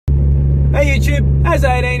Hey YouTube,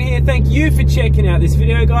 aazzzzaa here. Thank you for checking out this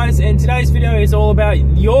video, guys. And today's video is all about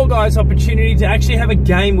your guys' opportunity to actually have a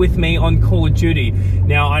game with me on Call of Duty.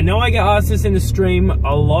 Now, I know I get asked this in the stream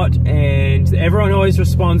a lot, and everyone always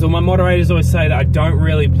responds, or my moderators always say that I don't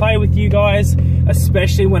really play with you guys,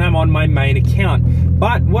 especially when I'm on my main account.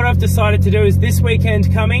 But what I've decided to do is this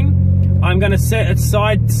weekend coming, I'm going to set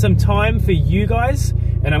aside some time for you guys,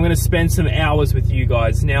 and I'm going to spend some hours with you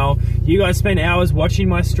guys. Now, you guys spend hours watching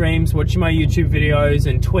my streams, watching my YouTube videos,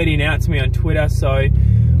 and tweeting out to me on Twitter, so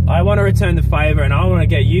I want to return the favor, and I want to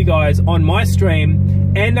get you guys on my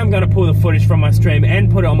stream, and I'm going to pull the footage from my stream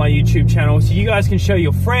and put it on my YouTube channel, so you guys can show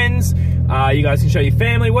your friends, you guys can show your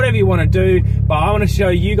family, whatever you want to do, but I want to show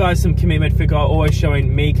you guys some commitment for God, always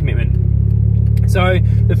showing me commitment. So,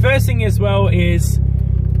 the first thing as well is,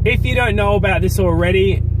 if you don't know about this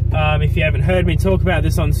already, if you haven't heard me talk about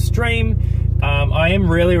this on stream, I am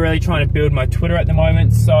really trying to build my Twitter at the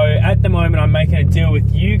moment. So at the moment I'm making a deal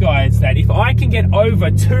with you guys that if I can get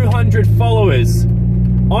over 200 followers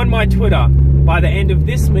on my Twitter by the end of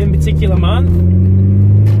this in particular month,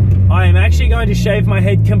 I am actually going to shave my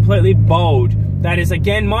head completely bald. That is,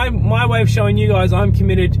 again, my way of showing you guys I'm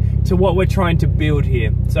committed to what we're trying to build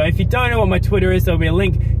here. So if you don't know what my Twitter is, there'll be a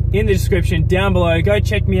link in the description down below. Go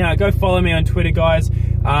check me out. Go follow me on Twitter, guys.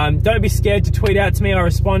 Don't be scared to tweet out to me. I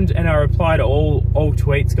respond and I reply to all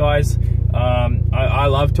tweets, guys. I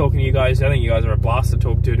love talking to you guys. I think you guys are a blast to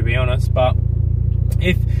talk to be honest. But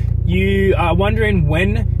if you are wondering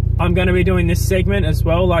when I'm going to be doing this segment as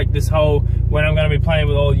well, like this whole when I'm going to be playing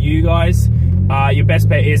with all you guys, your best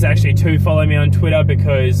bet is actually to follow me on Twitter,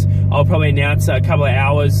 because I'll probably announce a couple of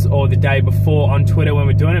hours or the day before on Twitter when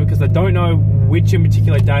we're doing it, because I don't know which in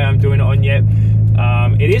particular day I'm doing it on yet.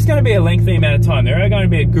 It is going to be a lengthy amount of time. There are going to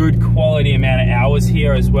be a good quality amount of hours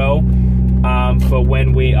here as well for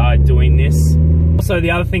when we are doing this. Also,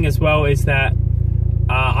 the other thing as well is that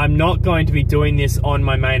I'm not going to be doing this on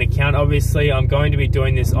my main account, obviously. I'm going to be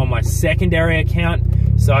doing this on my secondary account.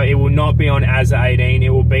 So it will not be on aazzzzaa18,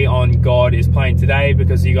 it will be on GodIsPlayinToday,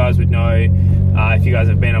 because you guys would know, if you guys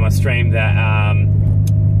have been on my stream, that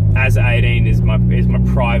aazzzzaa18 is my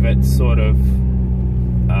private sort of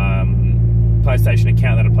PlayStation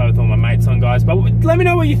account that I play with all my mates on, guys. But let me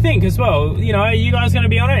know what you think as well. You know, are you guys going to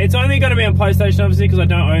be on it? It's only going to be on PlayStation, obviously, because I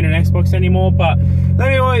don't own an Xbox anymore. But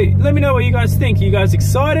let me know what you guys think. Are you guys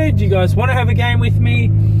excited? Do you guys want to have a game with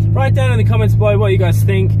me? Write down in the comments below what you guys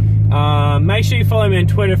think. Make sure you follow me on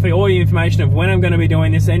Twitter for all the information of when I'm going to be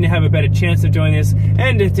doing this, and to have a better chance of doing this,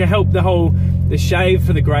 and to help the shave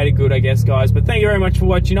for the greater good, I guess, guys. But thank you very much for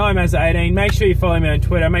watching. I'm aazzzzaa18. Make sure you follow me on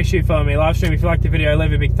Twitter. Make sure you follow me live stream. If you like the video,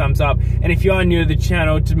 leave a big thumbs up. And if you are new to the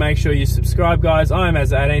channel, to make sure you subscribe, guys. I'm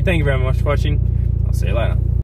aazzzzaa18. Thank you very much for watching. I'll see you later.